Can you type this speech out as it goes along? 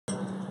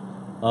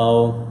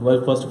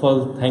Well, first of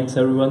all, thanks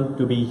everyone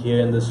to be here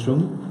in this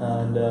room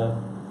and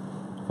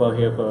for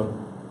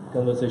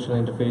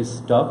conversational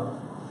interface talk.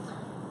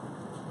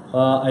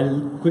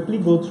 I'll quickly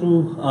go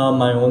through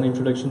my own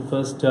introduction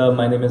first.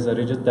 My name is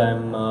Arijit.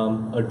 I'm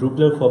a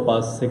Drupler for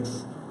past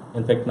 6,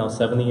 in fact now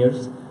 7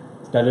 years.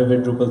 Started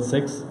with Drupal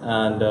 6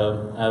 and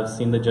I've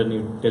seen the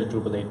journey till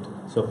Drupal 8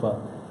 so far.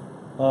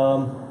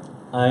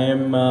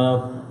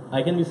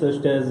 I can be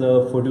searched as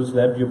a Photos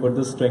Lab. You put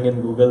this string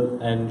in Google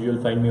and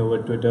you'll find me over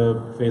Twitter,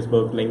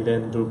 Facebook,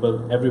 LinkedIn,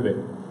 Drupal, everywhere.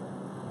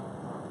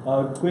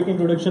 Quick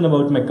introduction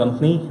about my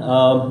company.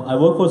 I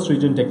work for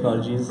Srijan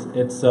Technologies.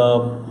 It's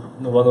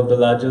one of the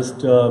largest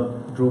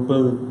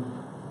Drupal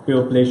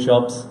pure play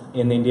shops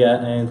in India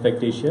and in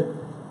fact Asia.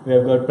 We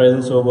have got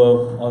presence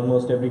over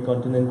almost every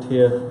continent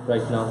here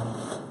right now,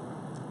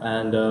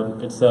 and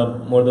it's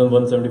more than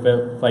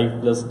 175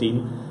 plus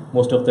team,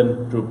 most of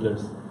them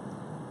Druplers.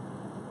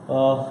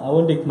 I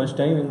won't take much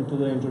time into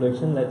the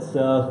introduction. Let's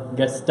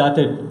get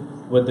started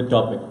with the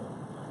topic.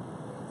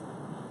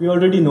 We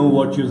already know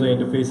what user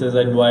interface is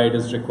and why it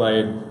is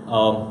required.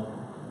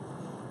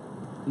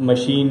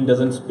 Machine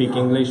doesn't speak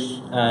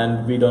English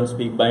and we don't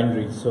speak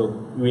binary, so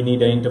we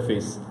need an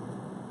interface.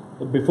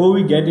 But before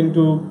we get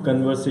into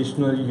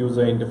conversational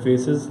user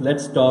interfaces,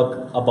 let's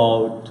talk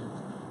about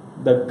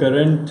the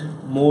current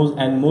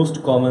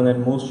most common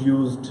and most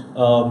used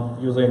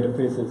user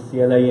interfaces,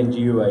 CLI and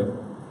GUI.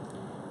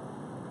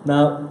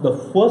 Now, the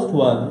first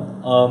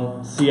one,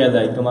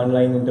 CLI, command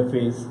line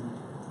interface,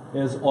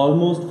 is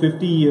almost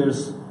 50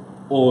 years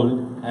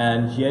old,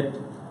 and yet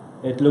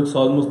it looks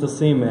almost the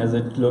same as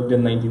it looked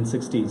in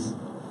 1960s.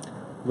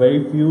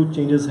 Very few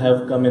changes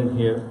have come in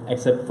here,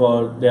 except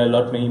for there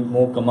are many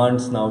more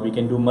commands now. We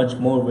can do much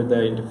more with the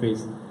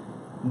interface,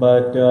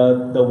 but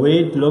the way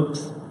it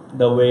looks,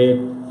 the way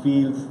it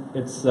feels,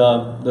 it's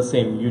the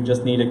same. You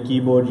just need a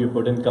keyboard, you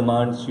put in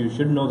commands, you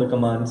should know the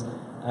commands,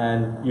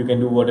 and you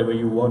can do whatever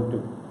you want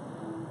to.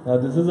 Now,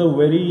 this is a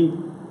very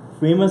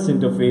famous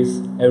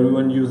interface.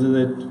 Everyone uses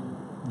it,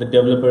 the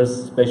developers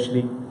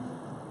especially.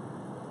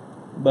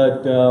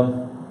 But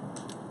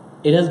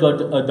it has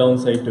got a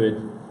downside to it.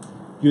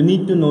 You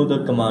need to know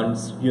the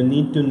commands. You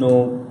need to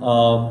know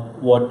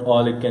what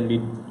all it can be,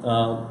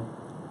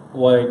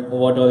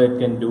 what all it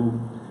can do.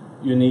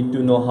 You need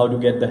to know how to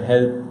get the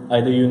help.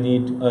 Either you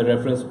need a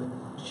reference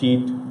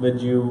sheet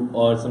with you,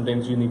 or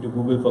sometimes you need to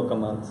Google for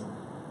commands.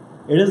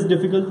 It is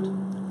difficult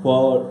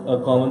for a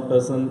common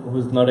person who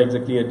is not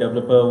exactly a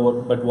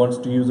developer but wants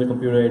to use a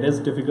computer. It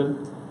is difficult,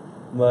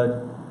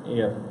 but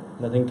yeah,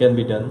 nothing can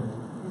be done.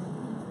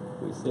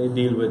 We say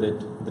deal with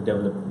it, the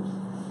developers.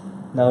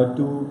 Now,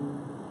 to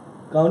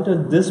counter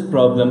this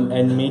problem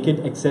and make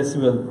it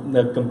accessible,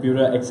 the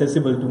computer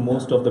accessible to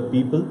most of the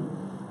people,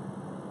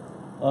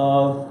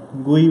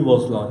 GUI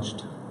was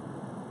launched.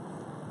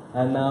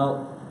 And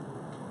now,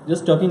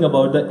 just talking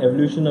about the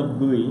evolution of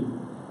GUI,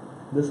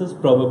 this is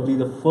probably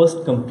the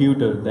first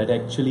computer that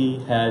actually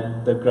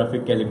had the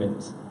graphic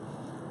elements.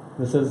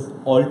 This is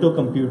Alto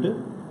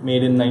computer,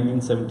 made in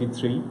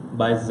 1973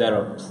 by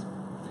Xerox.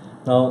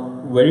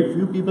 Now, very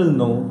few people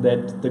know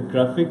that the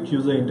graphic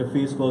user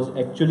interface was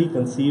actually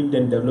conceived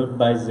and developed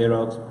by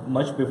Xerox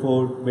much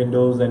before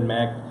Windows and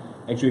Mac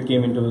actually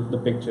came into the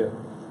picture.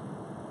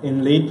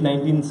 In late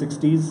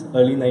 1960s,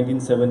 early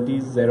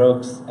 1970s,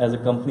 Xerox as a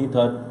company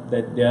thought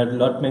that there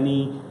are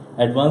many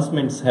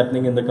advancements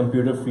happening in the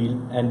computer field,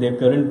 and their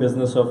current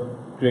business of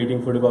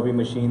creating photocopy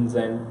machines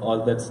and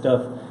all that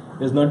stuff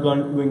is not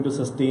going to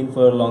sustain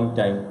for a long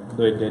time,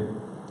 though it did.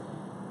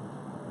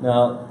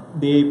 Now,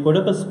 they put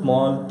up a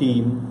small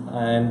team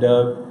and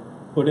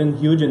put in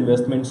huge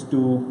investments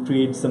to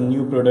create some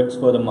new products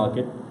for the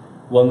market.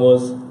 One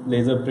was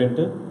laser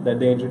printer that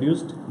they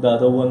introduced. The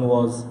other one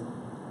was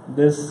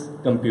this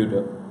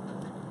computer.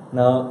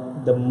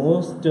 Now, the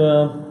most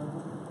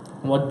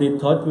what they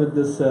thought with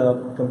this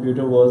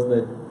computer was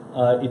that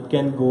it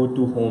can go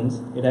to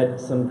homes. It had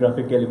some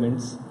graphic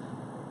elements.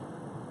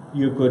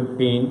 You could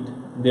paint.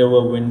 There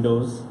were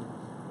windows,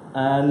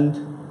 and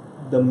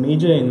the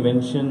major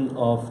invention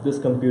of this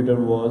computer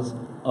was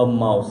a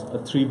mouse, a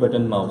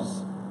 3-button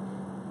mouse.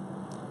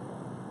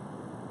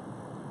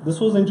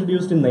 This was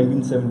introduced in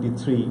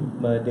 1973,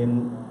 but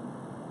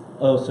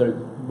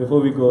before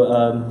we go,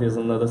 there's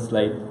another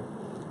slide.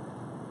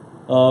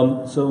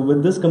 So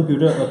with this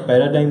computer, a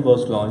paradigm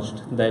was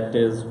launched, that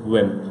is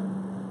WIMP,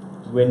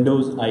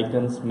 Windows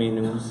icons,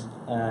 menus,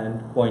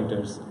 and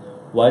pointers.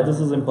 Why this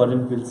is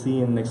important, we'll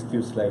see in next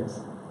few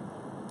slides.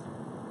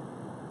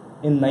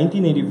 In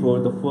 1984,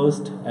 the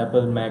first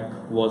Apple Mac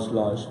was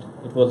launched.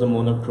 It was a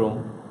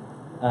monochrome,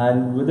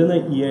 and within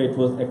a year it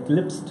was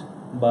eclipsed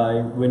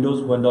by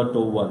Windows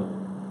 1.01.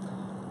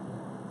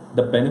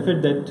 The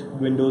benefit that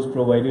Windows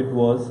provided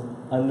was,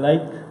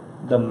 unlike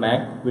the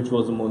Mac, which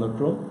was a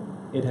monochrome,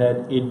 it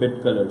had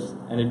 8-bit colors,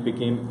 and it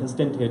became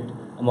instant hit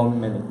among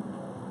many.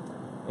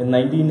 In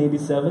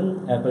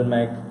 1987, Apple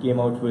Mac came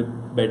out with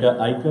better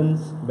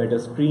icons, better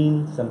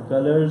screen, some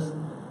colors.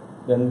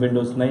 Then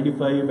Windows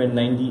 95 and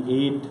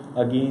 98,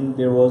 again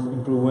there was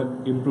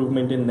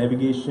improvement in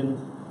navigation.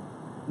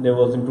 there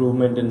was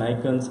improvement in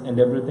icons and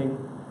everything.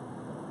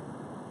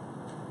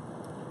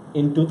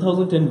 In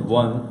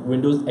 2001,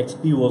 Windows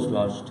XP was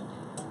launched,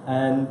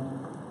 and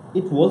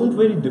it wasn't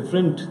very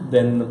different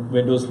than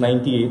Windows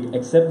 98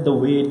 except the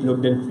way it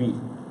looked and feel.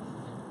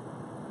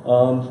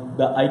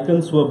 The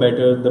icons were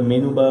better, the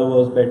menu bar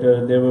was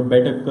better, there were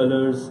better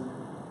colors.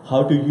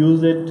 How to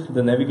use it,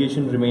 the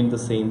navigation remained the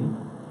same.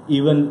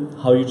 Even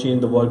how you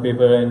change the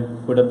wallpaper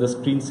and put up the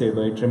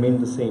screensaver, it remained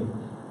the same.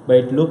 But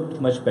it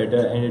looked much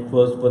better, and it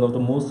was one of the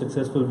most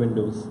successful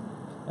Windows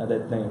at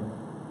that time.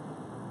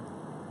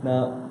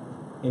 Now,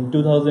 in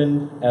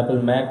 2000,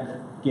 Apple Mac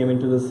came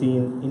into the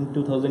scene. In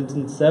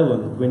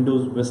 2007,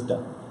 Windows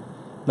Vista.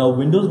 Now,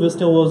 Windows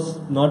Vista was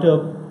not a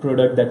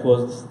product that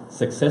was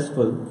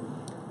successful.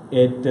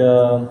 It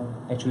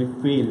actually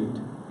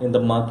failed in the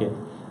market.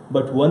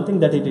 But one thing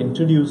that it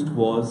introduced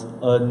was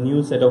a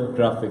new set of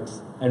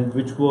graphics, and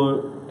which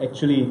were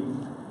actually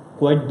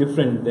quite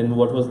different than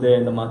what was there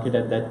in the market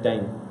at that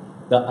time.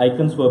 The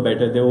icons were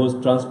better. There was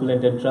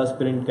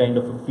transparent kind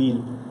of a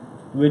feel,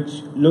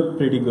 which looked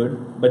pretty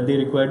good, but they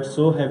required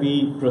so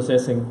heavy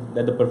processing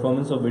that the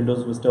performance of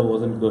Windows Vista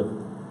wasn't good.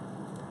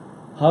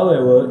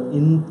 However,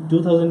 in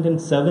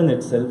 2007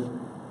 itself,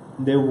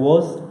 there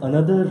was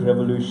another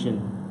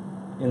revolution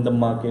in the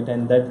market,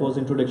 and that was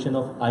introduction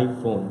of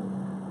iPhone.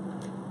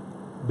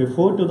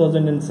 Before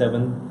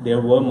 2007, there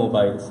were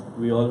mobiles.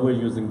 We all were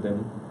using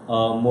them,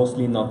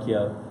 mostly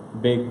Nokia,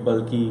 big,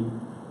 bulky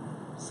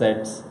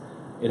sets.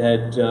 It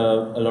had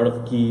a lot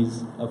of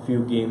keys, a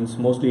few games.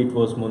 Mostly it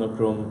was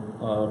monochrome.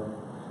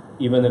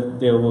 Even if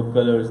there were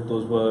colors,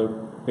 those were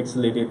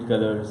pixelated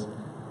colors.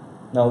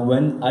 Now,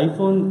 when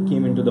iPhone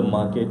came into the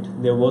market,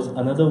 there was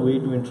another way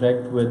to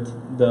interact with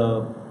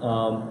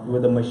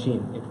the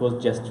machine. It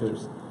was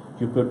gestures.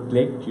 You could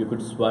click, you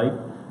could swipe.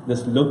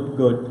 This looked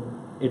good,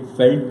 it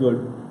felt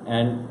good,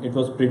 and it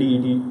was pretty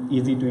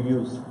easy to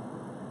use.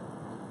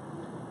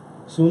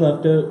 Soon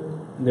after,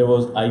 there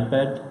was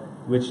iPad,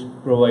 which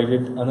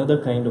provided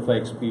another kind of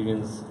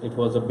experience. It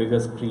was a bigger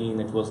screen,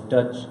 it was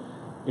touch,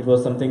 it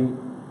was something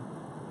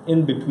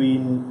in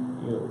between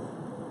your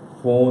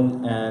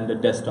phone and a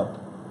desktop.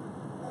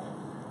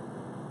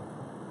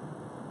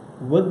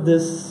 With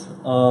this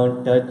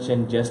touch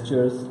and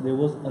gestures, there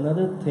was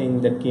another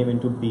thing that came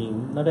into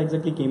being. Not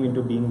exactly came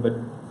into being, but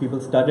people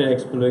started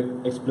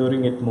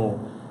exploring it more.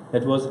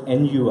 That was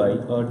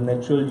NUI, or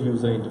Natural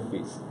User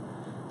Interface.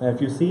 Now, if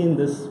you see in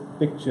this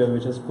picture,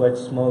 which is quite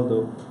small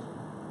though,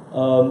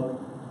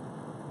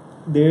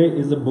 there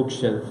is a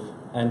bookshelf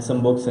and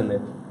some books in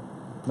it.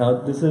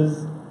 Now, this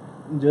is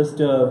just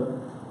a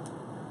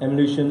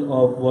emulation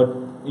of what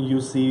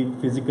you see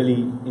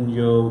physically in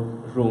your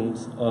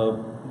rooms, a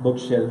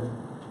bookshelf,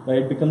 but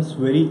it becomes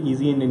very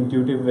easy and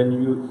intuitive when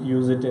you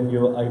use it in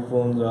your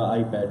iPhones or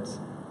iPads.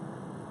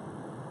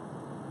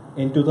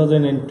 In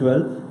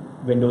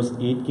 2012, Windows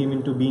 8 came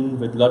into being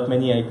with lot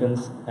many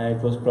icons, and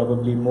it was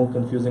probably more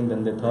confusing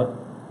than they thought.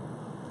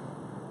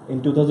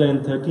 In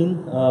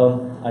 2013,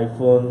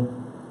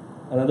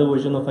 another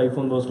version of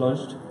iPhone was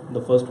launched,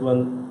 the first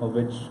one of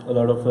which a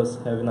lot of us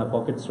have in our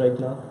pockets right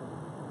now.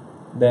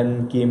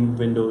 Then came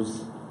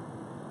Windows,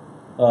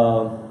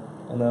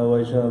 another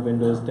version of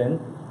Windows 10,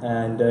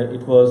 and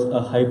it was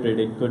a hybrid.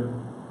 It could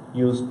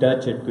use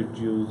touch, it could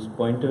use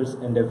pointers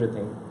and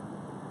everything.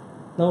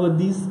 Now, with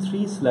these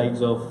three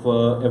slides of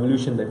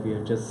evolution that we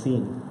have just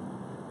seen,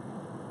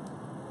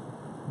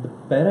 the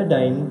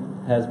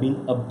paradigm has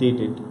been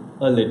updated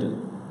a little.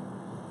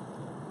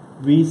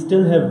 We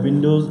still have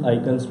Windows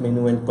icons,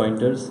 menu and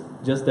pointers,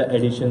 just the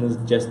addition is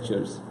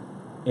gestures.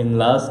 In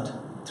last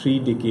 3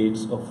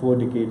 decades or 4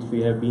 decades,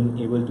 we have been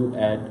able to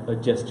add a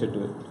gesture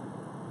to it.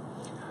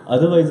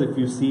 Otherwise, if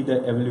you see the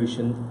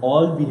evolution,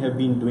 all we have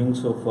been doing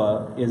so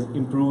far is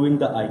improving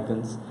the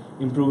icons,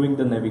 improving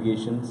the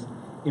navigations,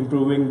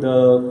 improving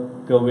the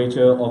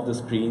curvature of the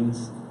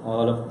screens,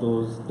 all of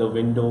those, the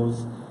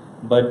windows,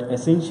 but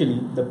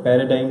essentially the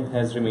paradigm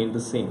has remained the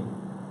same.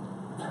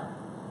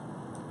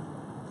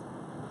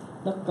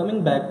 Now,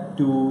 coming back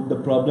to the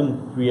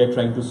problem we are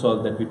trying to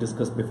solve that we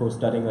discussed before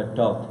starting our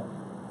talk,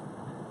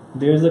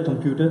 there is a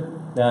computer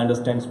that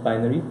understands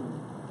binary,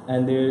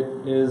 and there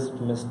is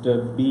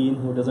Mr. Bean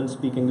who doesn't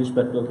speak English,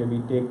 but okay, we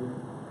take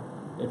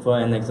it for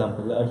an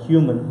example, a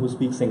human who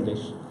speaks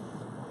English.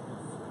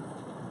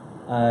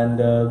 And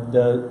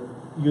the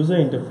user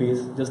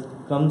interface just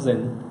comes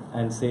in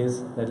and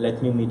says that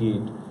let me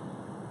mediate.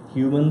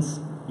 Humans,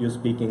 you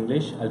speak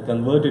English, I'll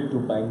convert it to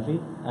binary,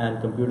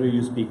 and computer,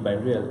 you speak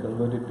binary, I'll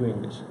convert it to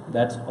English.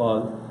 That's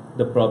all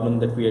the problem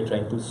that we are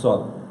trying to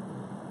solve.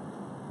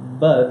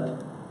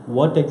 But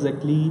what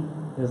exactly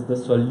is the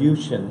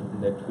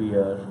solution that we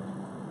are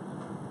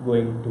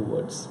going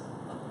towards?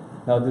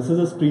 Now, this is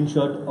a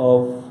screenshot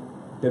of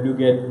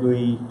wget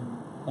GUI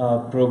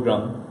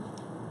program.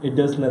 It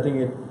does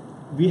nothing.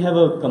 We have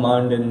a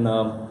command in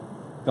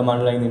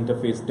command line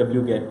interface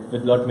wget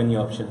with lot many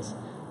options.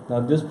 Now,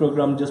 this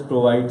program just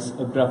provides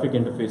a graphic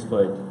interface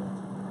for it.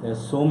 There are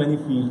so many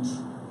fields.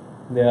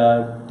 There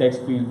are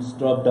text fields,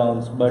 drop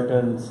downs,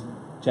 buttons,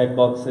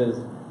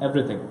 checkboxes,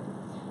 everything.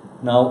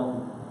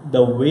 Now,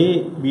 the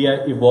way we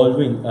are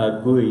evolving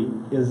our GUI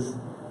is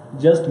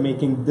just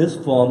making this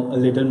form a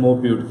little more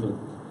beautiful.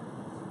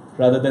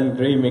 Rather than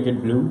gray, make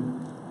it blue.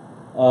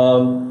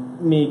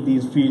 Make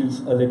these fields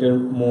a little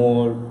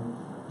more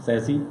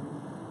sassy.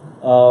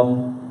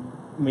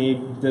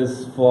 Make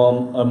this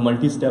form a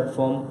multi-step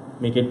form.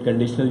 Make it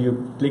conditional.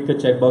 You click a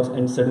checkbox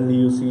and suddenly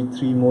you see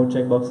 3 more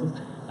checkboxes.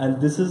 And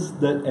this is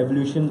the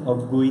evolution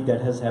of GUI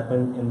that has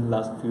happened in the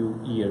last few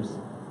years.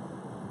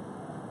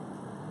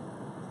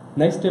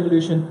 Next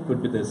evolution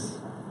could be this.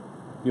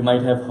 We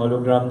might have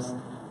holograms,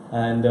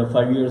 and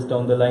 5 years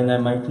down the line I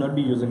might not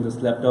be using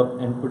this laptop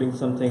and putting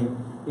something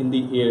in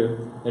the air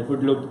that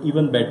would look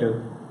even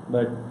better,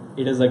 but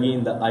it is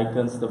again the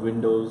icons, the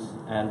windows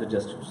and the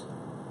gestures.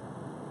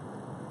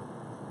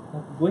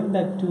 Going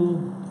back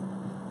to,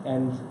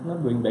 and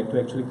not going back to,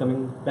 actually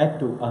coming back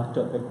to our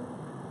topic,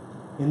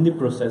 in the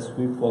process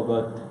we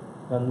forgot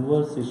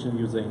conversational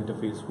user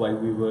interface while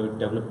we were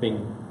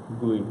developing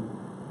GUI.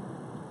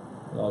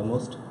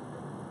 Almost.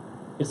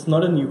 It's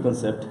not a new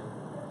concept.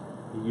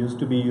 It used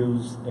to be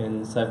used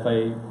in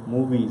sci-fi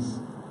movies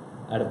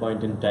at a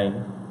point in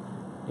time.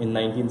 In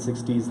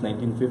 1960s,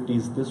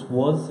 1950s, this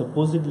was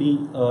supposedly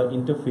an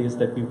interface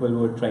that people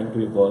were trying to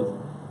evolve.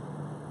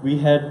 We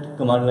had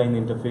command line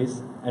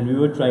interface and we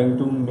were trying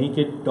to make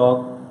it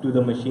talk to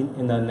the machine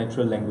in a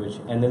natural language.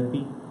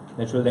 NLP,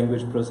 natural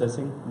language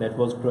processing, that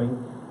was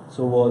growing.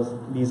 So was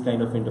these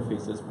kind of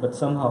interfaces. But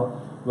somehow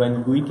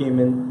when GUI came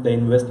in, the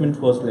investment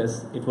was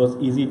less. It was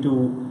easy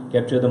to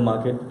capture the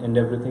market and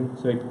everything.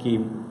 So it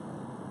came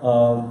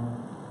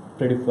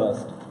pretty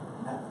fast.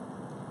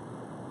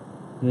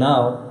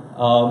 Now,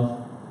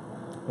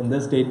 in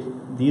this date,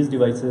 these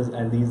devices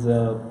and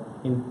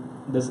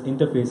this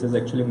interface is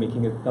actually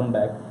making a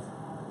comeback,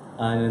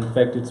 and in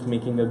fact, it's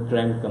making a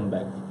grand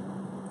comeback.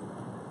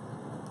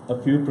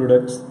 A few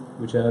products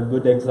which are a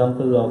good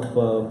example of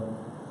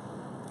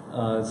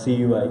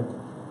CUI: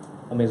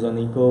 Amazon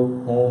Echo,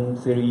 Home,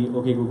 Siri,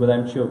 OK Google.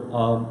 I'm sure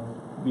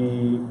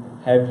we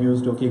have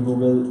used OK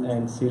Google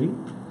and Siri.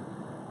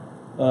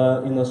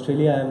 In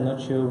Australia, I'm not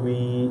sure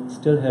we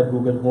still have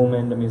Google Home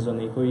and Amazon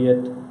Echo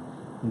yet,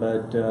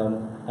 but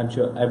I'm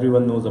sure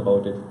everyone knows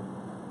about it.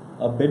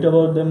 A bit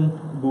about them: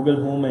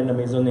 Google Home and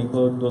Amazon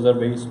Echo, those are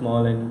very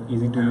small and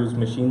easy to use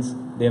machines.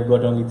 They have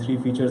got only 3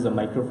 features: a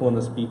microphone,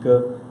 a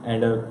speaker,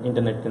 and an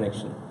internet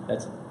connection.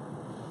 That's it.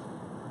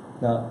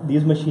 Now,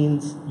 these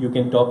machines, you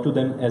can talk to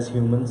them as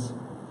humans.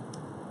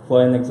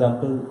 For an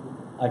example,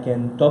 I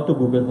can talk to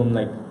Google Home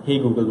like, "Hey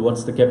Google,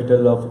 what's the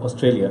capital of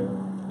Australia?"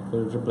 It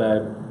will reply,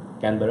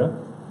 "Canberra."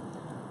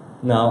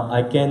 Now,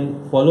 I can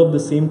follow up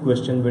the same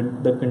question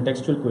with the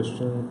contextual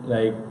question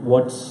like,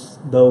 "What's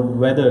the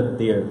weather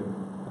there?"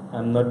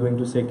 I'm not going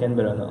to say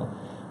Canberra now,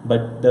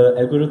 but the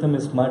algorithm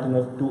is smart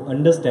enough to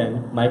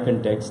understand my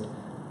context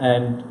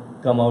and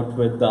come out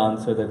with the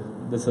answer that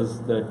this is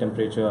the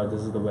temperature or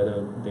this is the weather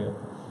there.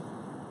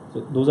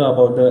 So those are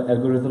about the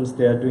algorithms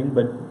they are doing,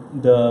 but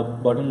the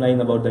bottom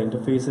line about the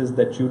interface is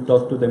that you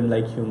talk to them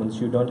like humans.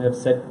 You don't have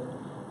set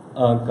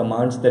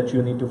commands that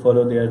you need to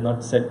follow. They are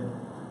not set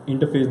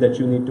interface that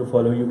you need to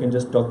follow. You can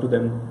just talk to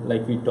them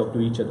like we talk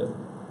to each other.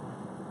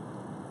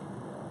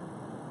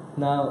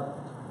 Now,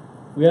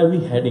 where are we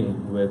heading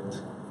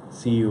with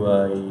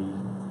CUI,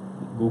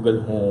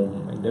 Google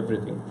Home and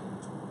everything?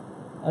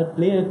 I'll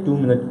play a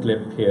 2-minute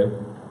clip here.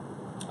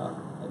 I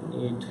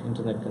need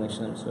internet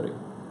connection, I'm sorry.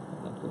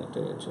 I'm not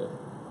connected yet, sure.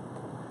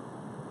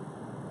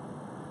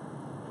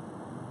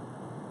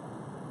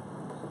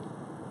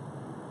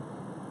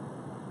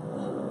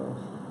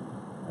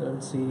 I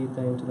don't see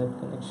the internet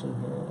connection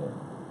here.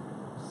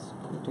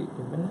 It will take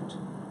a minute.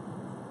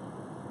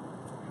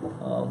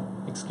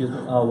 Excuse me,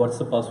 what's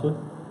the password?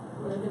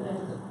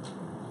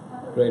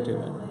 Great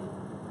event.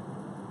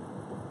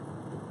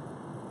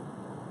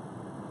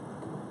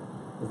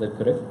 Is that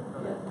correct?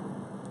 Yeah.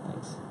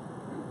 Thanks.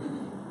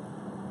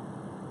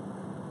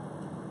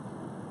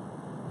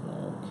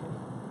 Okay.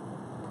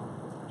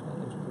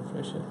 Trying to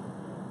refresh it.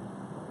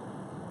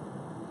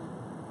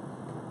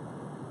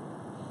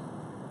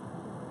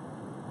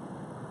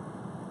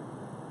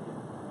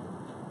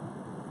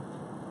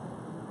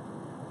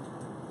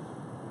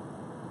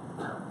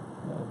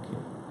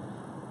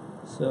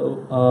 So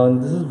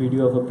this is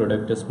video of a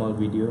product, a small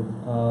video.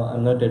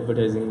 I'm not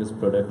advertising this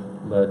product,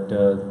 but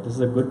this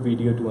is a good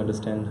video to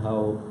understand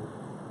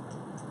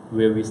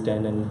where we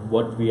stand and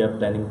what we are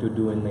planning to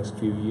do in next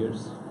few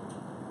years.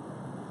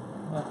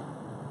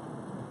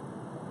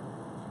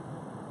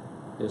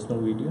 There's no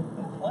video.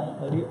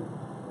 What? Audio?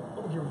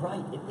 Oh, you're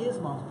right. It is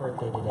Mom's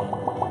birthday today.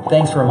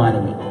 Thanks for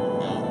reminding me.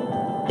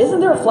 Isn't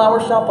there a flower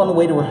shop on the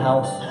way to her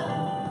house?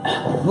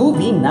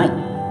 Movie night.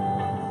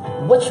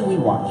 What should we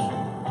watch?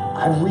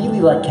 I really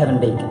like Kevin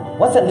Bacon.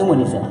 What's that new one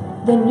he's in?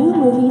 The new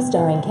movie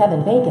starring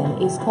Kevin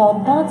Bacon is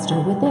called Monster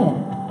Within.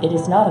 It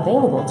is not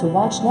available to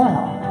watch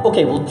now.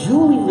 Okay, well,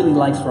 Julie really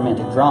likes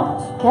romantic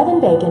dramas. Kevin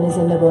Bacon is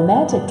in the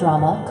romantic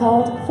drama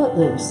called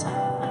Footloose.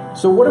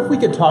 So what if we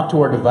could talk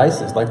to our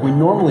devices like we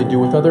normally do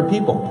with other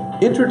people?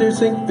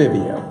 Introducing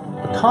Vivio,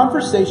 a a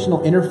conversational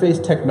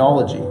interface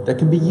technology that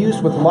can be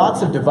used with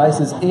lots of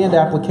devices and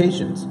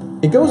applications.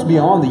 It goes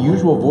beyond the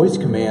usual voice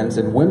commands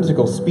and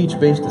whimsical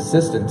speech-based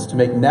assistants to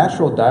make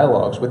natural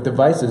dialogues with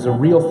devices a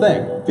real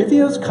thing.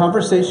 Vivio's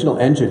conversational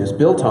engine is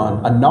built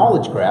on a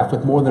knowledge graph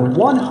with more than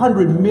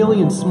 100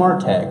 million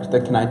smart tags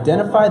that can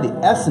identify the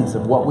essence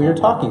of what we are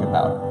talking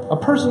about. A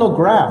personal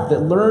graph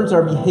that learns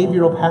our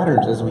behavioral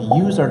patterns as we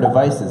use our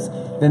devices,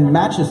 then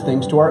matches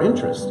things to our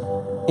interest.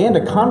 And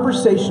a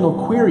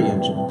conversational query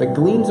engine that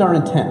gleans our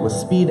intent with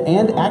speed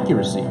and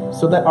accuracy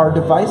so that our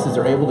devices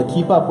are able to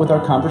keep up with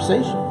our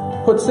conversation.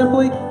 Put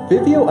simply,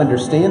 Vivio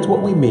understands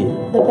what we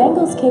mean. The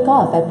Bengals kick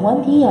off at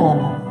 1 p.m.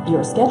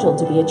 You're scheduled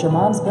to be at your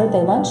mom's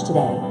birthday lunch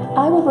today.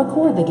 I will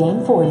record the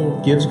game for you.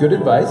 Gives good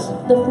advice.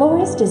 The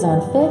florist is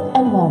on 5th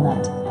and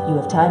Walnut. You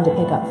have time to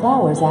pick up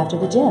flowers after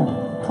the gym.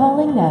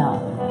 Calling now.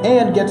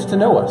 And gets to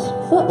know us.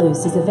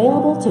 Footloose is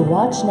available to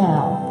watch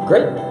now.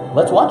 Great,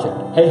 let's watch it.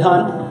 Hey,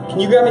 hon, can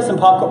you grab me some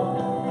popcorn?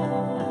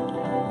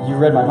 You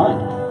read my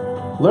mind.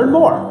 Learn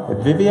more at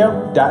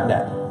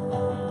vivio.net.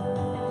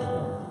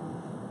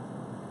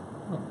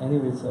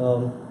 Anyways,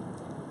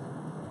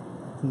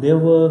 there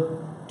were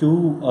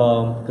two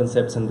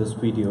concepts in this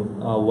video.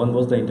 One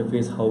was the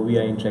interface, how we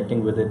are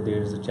interacting with it.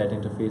 There is a chat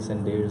interface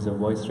and there is a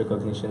voice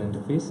recognition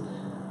interface.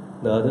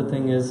 The other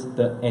thing is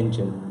the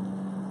engine.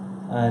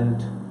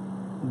 And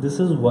this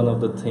is one of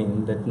the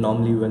things that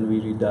normally when we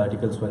read the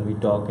articles, when we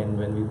talk and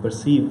when we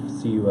perceive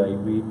CUI,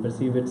 we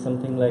perceive it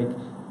something like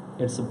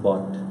it's a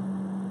bot.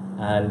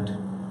 And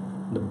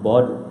the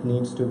bot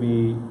needs to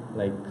be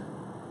like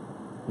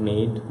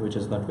made, which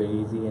is not very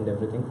easy and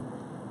everything.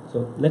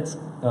 So let's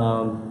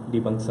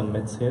debunk some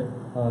myths here.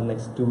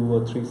 Next 2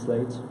 or 3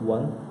 slides.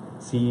 1,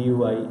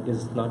 CUI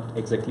is not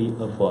exactly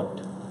a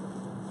bot.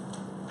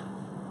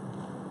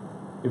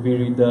 If we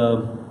read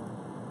the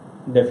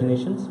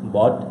definitions,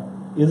 bot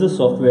is a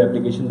software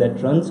application that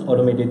runs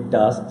automated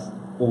tasks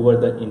over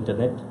the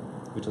internet,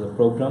 which is a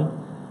program.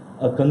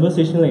 A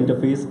conversational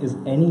interface is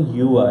any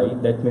UI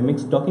that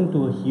mimics talking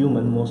to a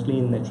human, mostly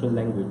in natural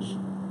language.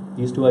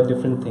 These two are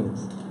different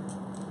things.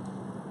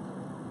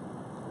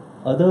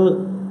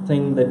 Other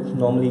thing that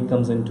normally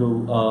comes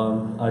into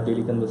our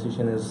daily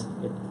conversation is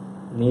it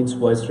needs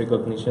voice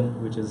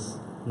recognition, which is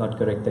not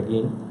correct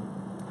again.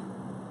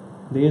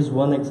 There is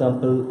one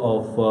example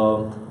of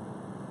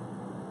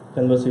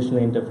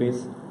conversational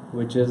interface,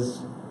 which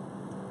is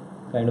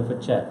kind of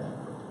a chat.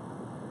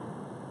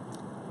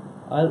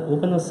 I'll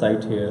open a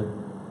site here,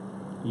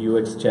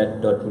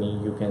 uxchat.me.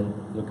 You can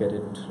look at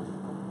it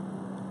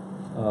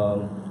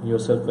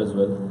yourself as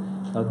well.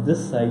 Now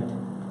this site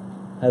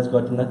has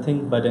got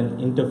nothing but an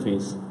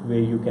interface where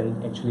you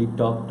can actually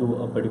talk to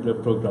a particular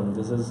program.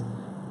 This is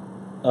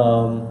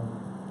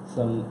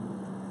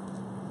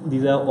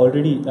these are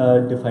already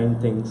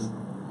defined things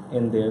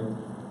in there.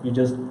 You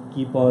just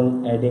keep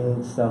on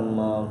adding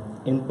some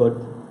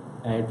input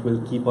and it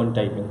will keep on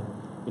typing.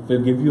 It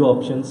will give you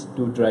options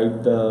to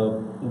drive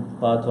the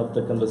path of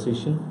the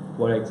conversation,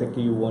 what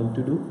exactly you want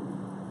to do.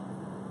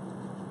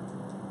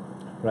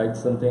 Write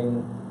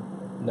something,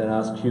 then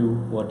ask you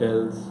what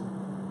else,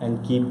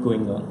 and keep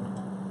going on.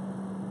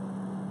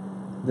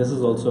 This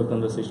is also a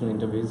conversational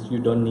interface. You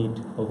don't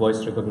need a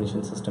voice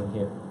recognition system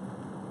here.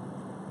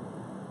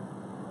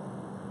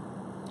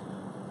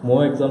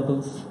 More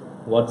examples: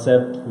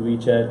 WhatsApp,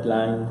 WeChat,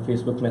 Line,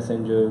 Facebook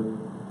Messenger,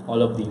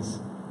 all of these.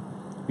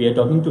 We are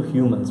talking to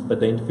humans, but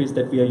the interface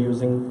that we are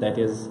using, that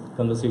is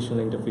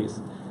conversational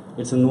interface.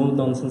 It's a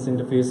no-nonsense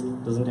interface,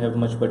 doesn't have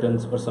much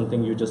buttons or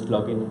something. You just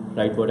log in,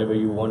 write whatever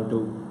you want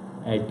to,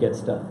 and it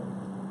gets done.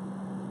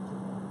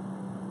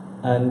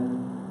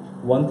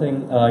 And one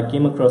thing, I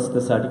came across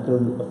this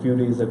article a few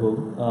days ago.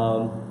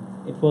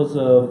 It was,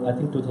 I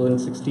think,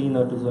 2016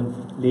 or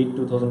late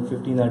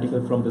 2015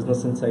 article from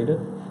Business Insider.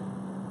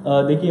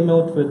 They came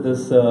out with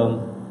this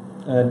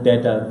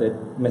data that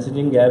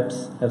messaging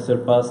apps have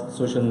surpassed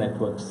social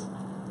networks.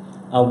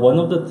 One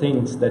of the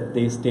things that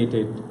they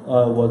stated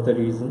was the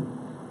reason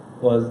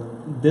was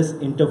this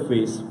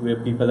interface where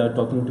people are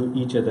talking to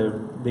each other.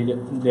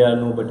 There are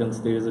no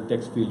buttons. There is a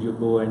text field. You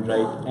go and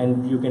write,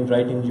 and you can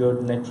write in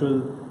your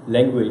natural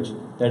language.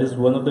 That is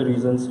one of the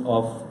reasons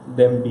of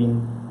them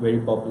being very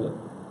popular.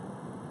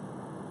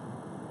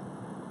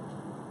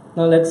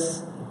 Now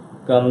let's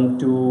come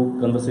to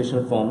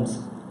conversational forms.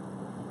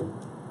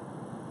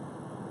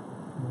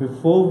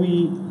 Before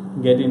we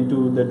get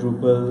into the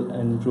Drupal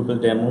and Drupal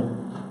demo,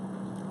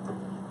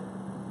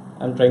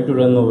 I'm trying to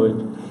run over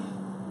it.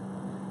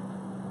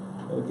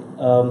 Okay,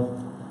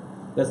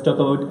 let's talk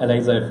about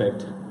ELIZA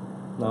effect.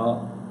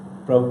 Now,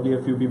 probably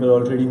a few people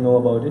already know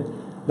about it.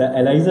 The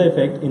ELIZA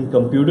effect in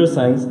computer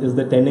science is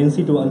the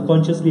tendency to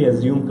unconsciously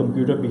assume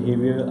computer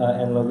behavior are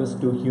analogous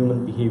to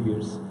human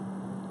behaviors.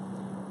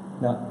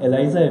 Now,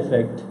 ELIZA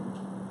effect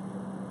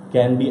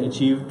can be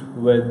achieved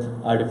with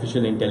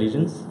artificial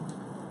intelligence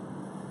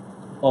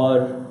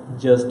or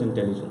just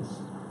intelligence.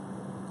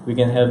 We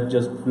can have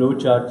just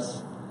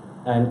flowcharts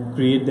and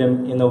create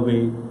them in a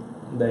way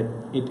that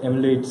it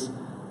emulates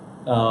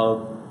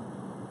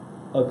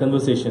a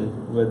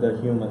conversation with a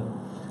human.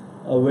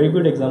 A very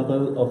good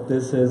example of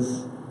this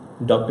is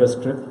Doctor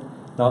Script.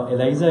 Now,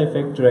 ELIZA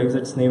effect derives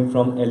its name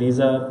from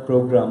ELIZA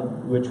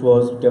program, which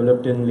was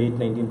developed in late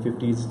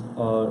 1950s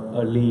or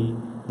early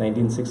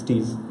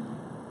 1960s.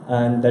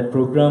 And that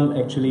program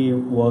actually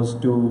was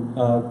to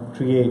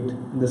create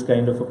this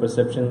kind of a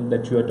perception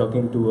that you are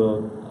talking to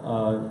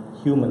a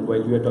human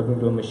while you are talking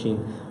to a machine.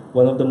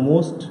 One of the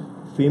most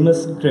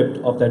famous script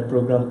of that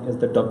program is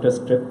the Doctor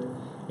Script.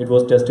 It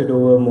was tested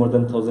over more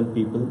than 1,000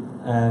 people,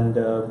 and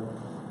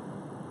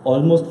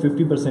almost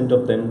 50%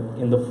 of them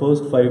in the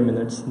first 5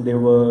 minutes they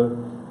were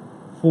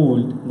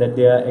fooled that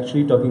they are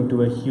actually talking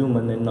to a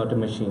human and not a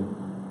machine.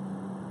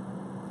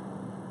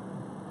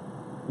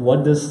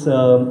 What this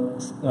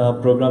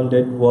program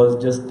did was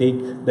just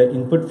take the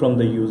input from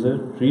the user,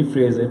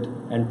 rephrase it,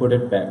 and put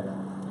it back.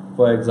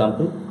 For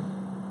example,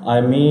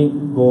 I may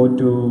go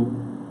to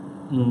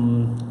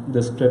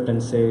the script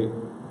and say,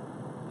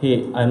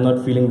 "Hey, I'm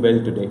not feeling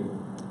well today."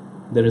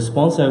 The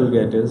response I will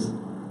get is,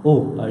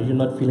 "Oh, are you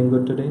not feeling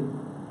good today?"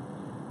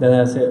 Then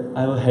I say,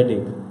 "I have a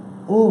headache."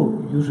 "Oh,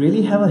 you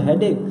really have a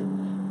headache?"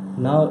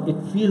 Now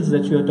it feels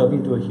that you are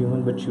talking to a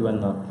human, but you are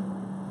not.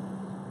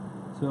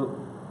 So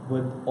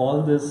with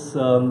all this,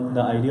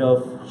 the idea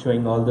of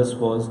showing all this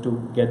was to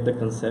get the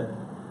concept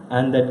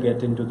and that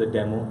get into the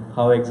demo,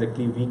 how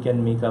exactly we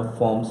can make our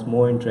forms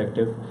more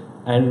interactive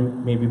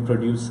and maybe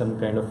produce some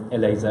kind of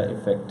ELIZA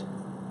effect.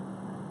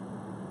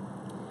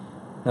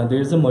 Now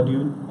there is a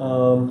module,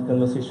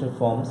 conversational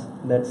forms,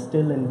 that's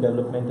still in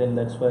development, and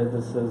that's why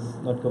this is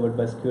not covered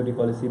by security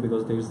policy,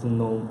 because there is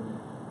no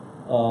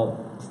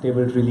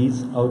stable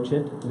release out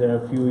yet. There are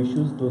a few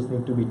issues, those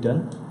need to be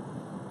done,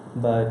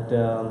 but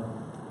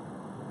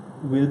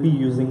we'll be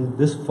using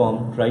this form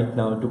right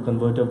now to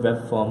convert a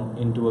web form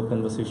into a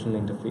conversational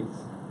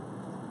interface.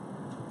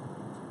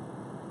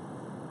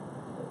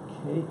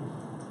 Okay.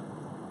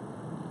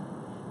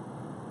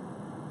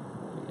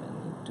 I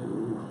need to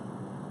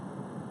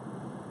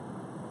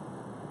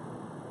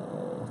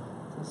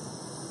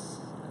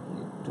I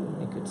need to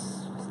make it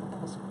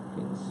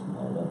screen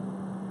smaller.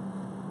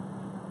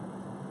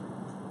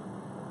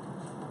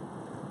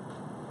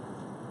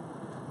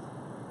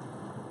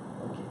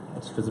 Okay,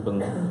 it's visible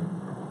now.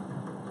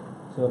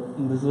 So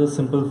this is a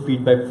simple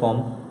feedback form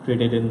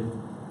created in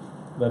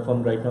web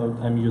form. Right now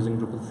I'm using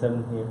Drupal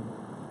 7 here.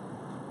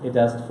 It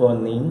asks for a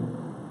name.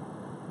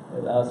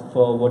 It asks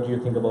for what do you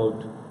think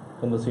about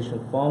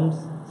conversational forms,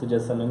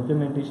 suggest some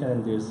implementation,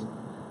 and there's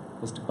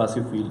just a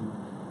passive field.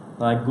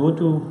 Now I go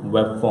to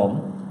web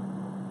form.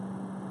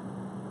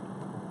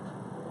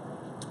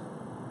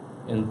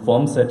 In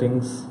form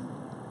settings,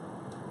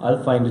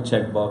 I'll find a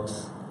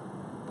checkbox.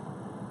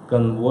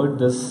 Convert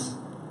this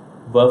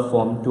web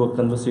form to a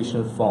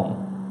conversational form.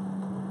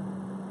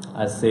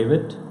 I save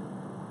it.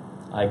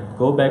 I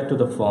go back to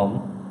the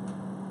form,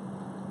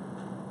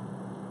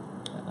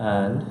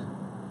 and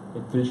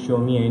it will show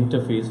me an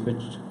interface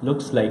which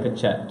looks like a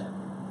chat.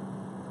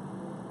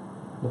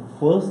 The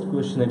first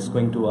question it's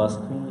going to ask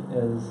me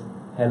is,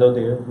 "Hello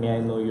there, may I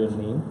know your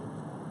name?"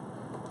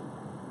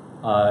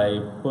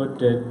 I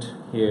put it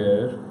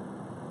here,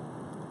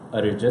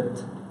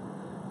 Arijit.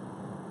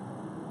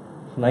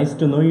 "Nice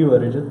to know you,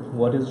 Arijit.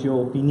 What is your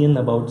opinion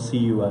about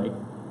CUI?"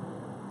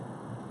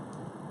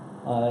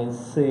 I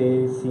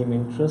say, "Seem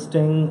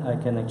interesting." I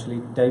can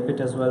actually type it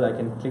as well. I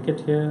can click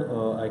it here,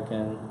 or I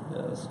can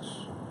just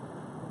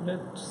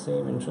let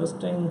seem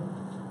interesting.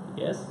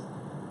 Yes.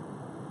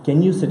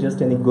 "Can you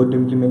suggest any good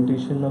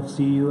implementation of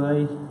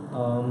CUI?"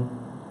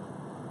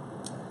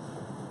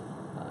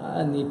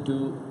 I need to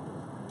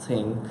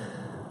think.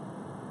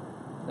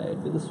 Right,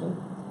 with this one.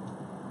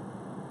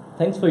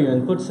 "Thanks for your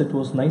inputs. It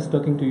was nice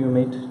talking to you,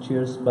 mate.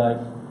 Cheers, bye."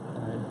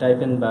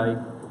 Type in bye.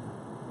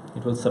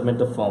 It will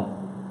submit the form.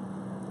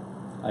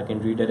 I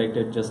can redirect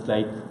it just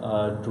like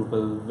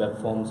Drupal web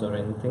forms or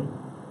anything,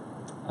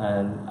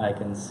 and I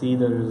can see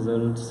the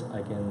results.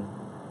 I can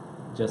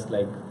just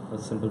like a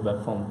simple web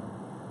form,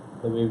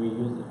 the way we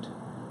use it.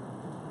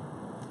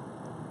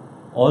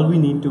 All we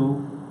need to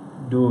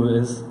do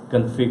is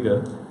configure,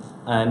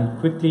 and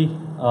quickly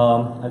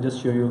I'll just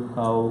show you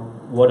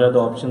what are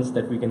the options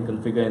that we can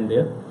configure in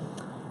there.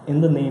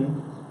 In the name,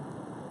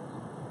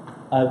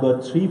 I've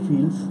got 3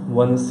 fields.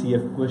 One is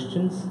CF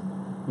questions,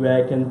 where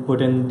I can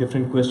put in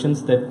different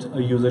questions that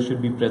a user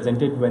should be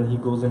presented when he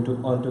goes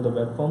onto the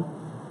web form.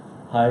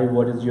 "Hi,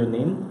 what is your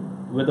name?"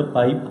 With a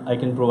pipe, I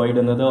can provide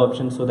another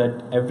option so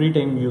that every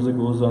time user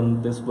goes on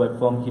this web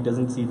form, he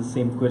doesn't see the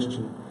same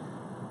question.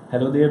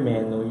 "Hello there, may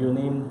I know your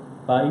name?"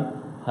 Pipe,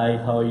 "Hi,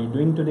 how are you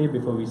doing today?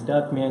 Before we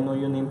start, may I know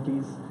your name,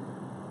 please?"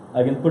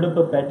 I can put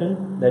up a pattern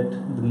that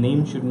the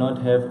name should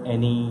not have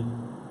any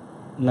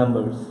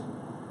numbers,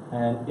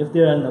 and if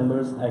there are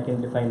numbers, I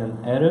can define an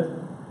error.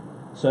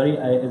 "Sorry,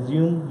 I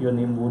assume your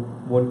name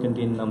won't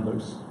contain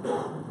numbers."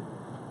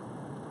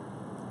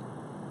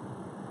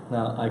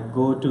 Now I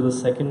go to the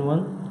second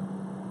one.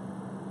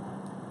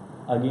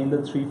 Again the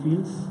 3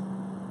 fields.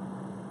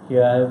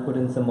 Here I have put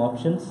in some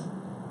options,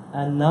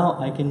 and now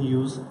I can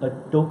use a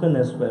token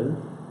as well.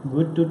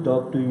 "Good to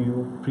talk to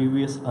you,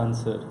 previous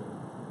answer."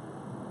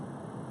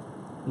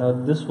 Now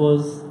this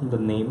was the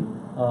name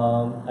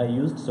I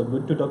used. So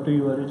good to talk to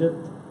you, Arijit.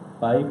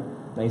 Pipe.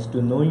 Nice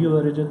to know you,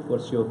 Arijit.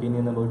 What's your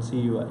opinion about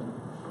CUI?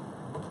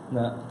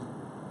 Now,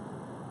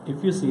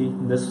 if you see,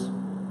 this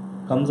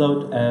comes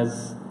out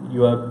as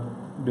you are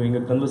doing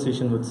a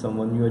conversation with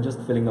someone. You are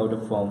just filling out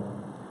a form,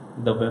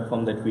 the web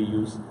form that we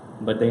use,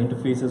 but the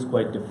interface is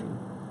quite different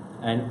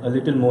and a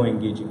little more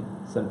engaging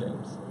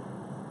sometimes.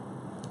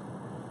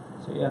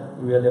 So yeah,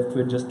 we are left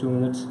with just 2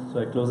 minutes, so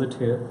I close it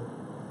here.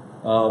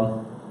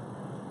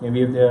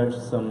 Maybe if there are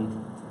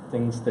some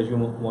things that you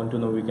want to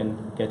know, we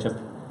can catch up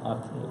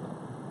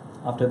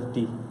after the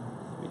tea.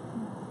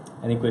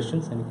 Any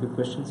questions? Any quick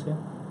questions here?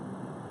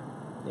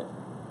 Yeah.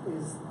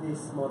 Is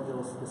this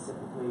module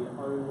specifically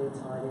only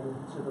tied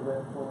into the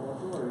web form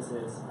module, or is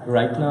it?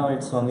 Right now,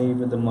 it's only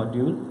with the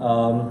module.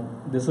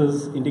 This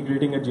is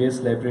integrating a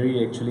JS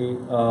library actually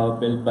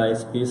built by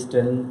Space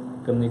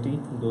 10 community.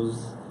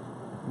 Those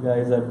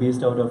guys are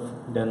based out of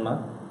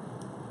Denmark.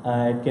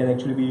 It can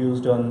actually be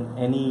used on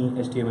any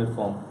HTML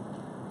form.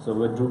 So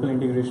with Drupal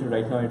integration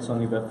right now it's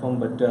only web form,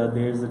 but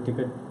there is a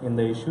ticket in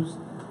the issues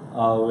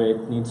where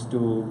it needs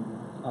to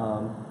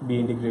be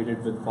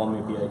integrated with form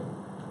API.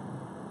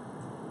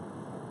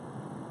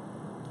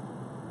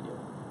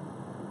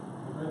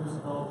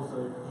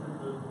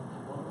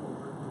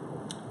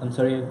 I'm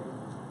sorry. Is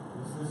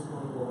this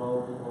going to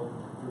allow Drupal?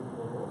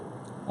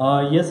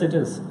 Yes, it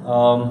is.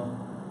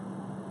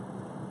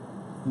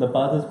 The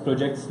path is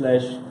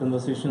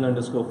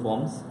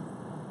project/conversational_forms.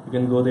 You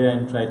can go there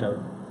and try it out.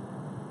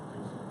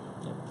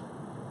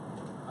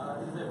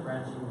 Is there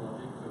branching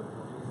logic to it?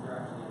 Is there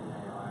actually any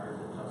AI, or is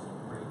it just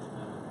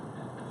predetermined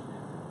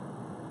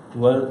definition?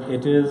 Well,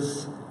 it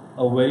is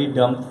a very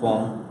dumb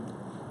form.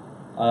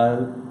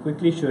 I'll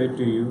quickly show it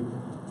to you.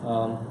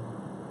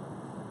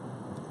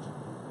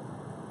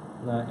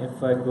 Now,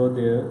 if I go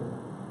there,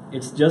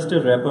 it's just a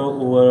wrapper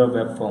over a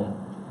web form.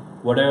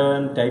 Whatever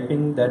I'm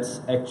typing,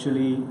 that's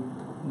actually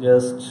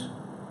just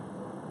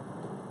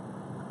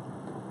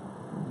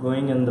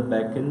going in the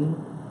backend.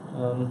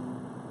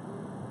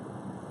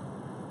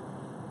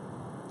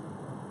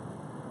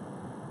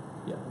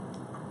 Yeah,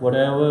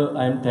 whatever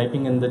I'm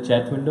typing in the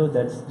chat window,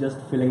 that's just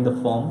filling the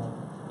form,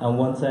 and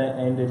once I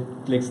end, it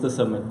clicks the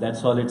submit.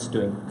 That's all it's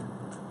doing.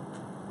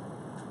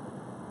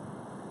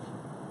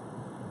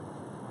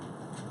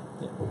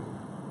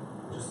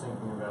 Just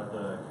thinking about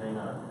the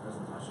keynote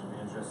presentation, it'd be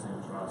interesting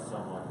to try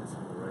something like this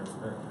with the read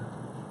spec.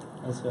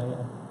 That's right.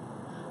 Yeah.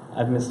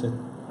 I've missed it. We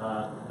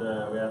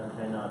had the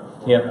keynote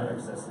before Yep. about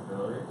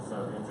accessibility, so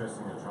it'd be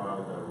interesting to try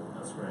with a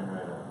screen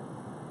reader.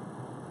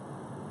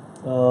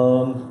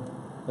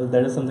 Well,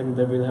 that is something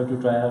that we'll have to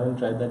try. I haven't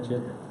tried that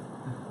yet. So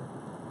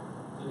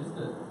just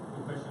a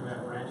question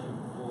about branching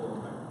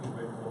before, like in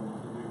web form, you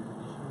can do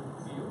additional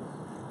fields.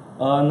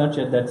 Not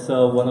yet. That's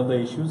one of the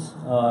issues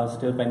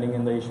still pending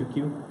in the issue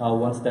queue.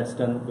 Once that's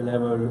done, we'll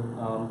have a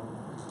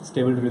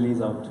stable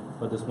release out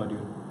for this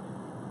module.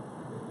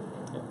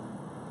 Yeah.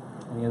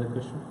 Any other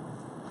question?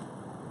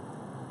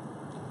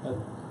 Well,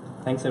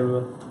 thanks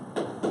everyone.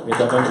 We're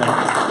done.